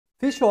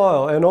Fish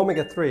oil and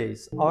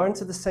omega-3s aren't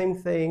the same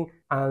thing,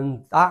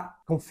 and that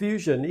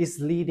confusion is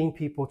leading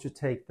people to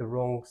take the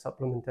wrong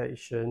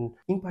supplementation,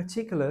 in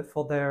particular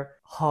for their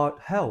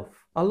heart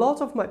health. A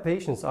lot of my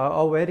patients are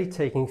already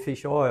taking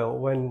fish oil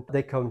when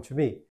they come to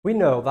me. We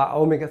know that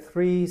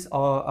omega-3s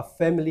are a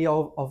family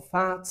of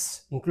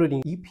fats,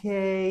 including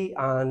EPA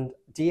and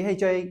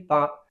DHA,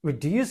 that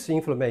reduce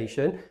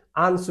inflammation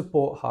and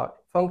support heart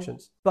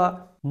functions.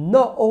 But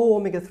not all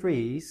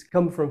omega-3s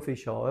come from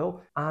fish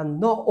oil, and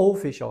not all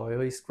fish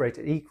oil is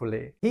created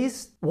equally.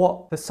 Here's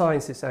what the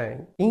science is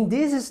saying. In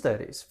these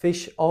studies,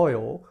 fish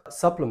oil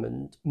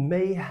supplement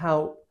may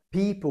help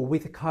people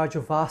with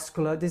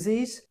cardiovascular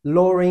disease,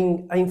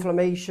 lowering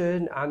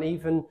inflammation and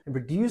even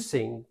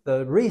reducing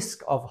the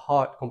risk of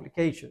heart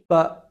complications.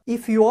 But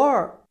if you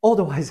are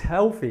otherwise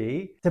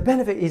healthy, the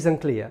benefit is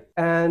unclear.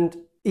 And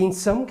in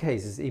some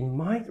cases, it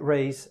might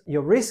raise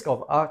your risk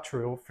of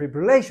atrial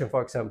fibrillation,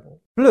 for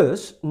example.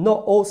 Plus,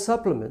 not all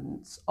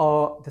supplements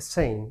are the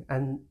same,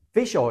 and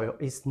fish oil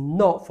is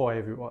not for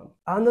everyone.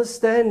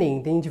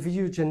 Understanding the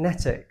individual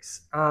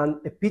genetics and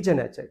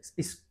epigenetics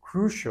is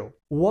crucial.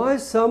 While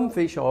some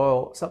fish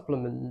oil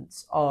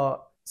supplements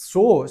are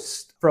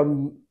sourced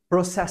from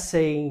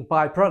processing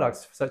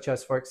byproducts, such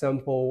as, for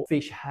example,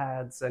 fish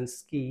heads and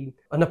skin,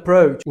 an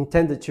approach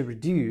intended to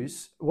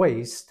reduce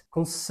waste,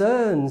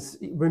 concerns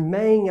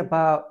remain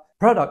about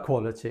product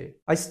quality.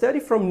 A study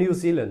from New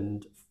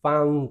Zealand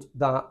found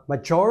that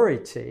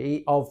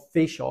majority of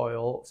fish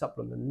oil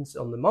supplements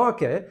on the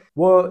market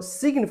were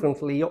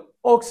significantly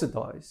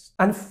oxidized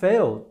and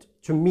failed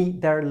to meet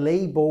their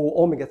label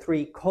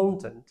omega-3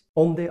 content.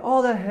 On the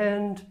other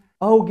hand,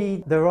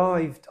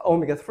 algae-derived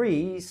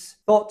omega-3s,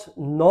 thought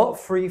not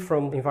free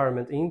from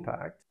environmental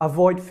impact,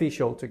 avoid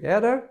fish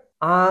altogether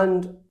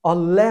and are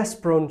less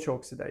prone to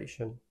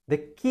oxidation. The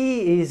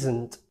key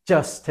isn't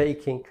just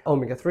taking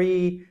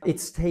omega-3,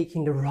 it's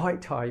taking the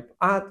right type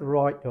at the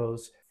right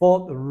dose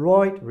for the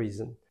right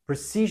reason.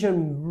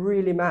 Precision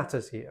really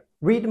matters here.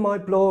 Read my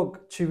blog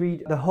to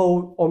read the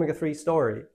whole omega-3 story.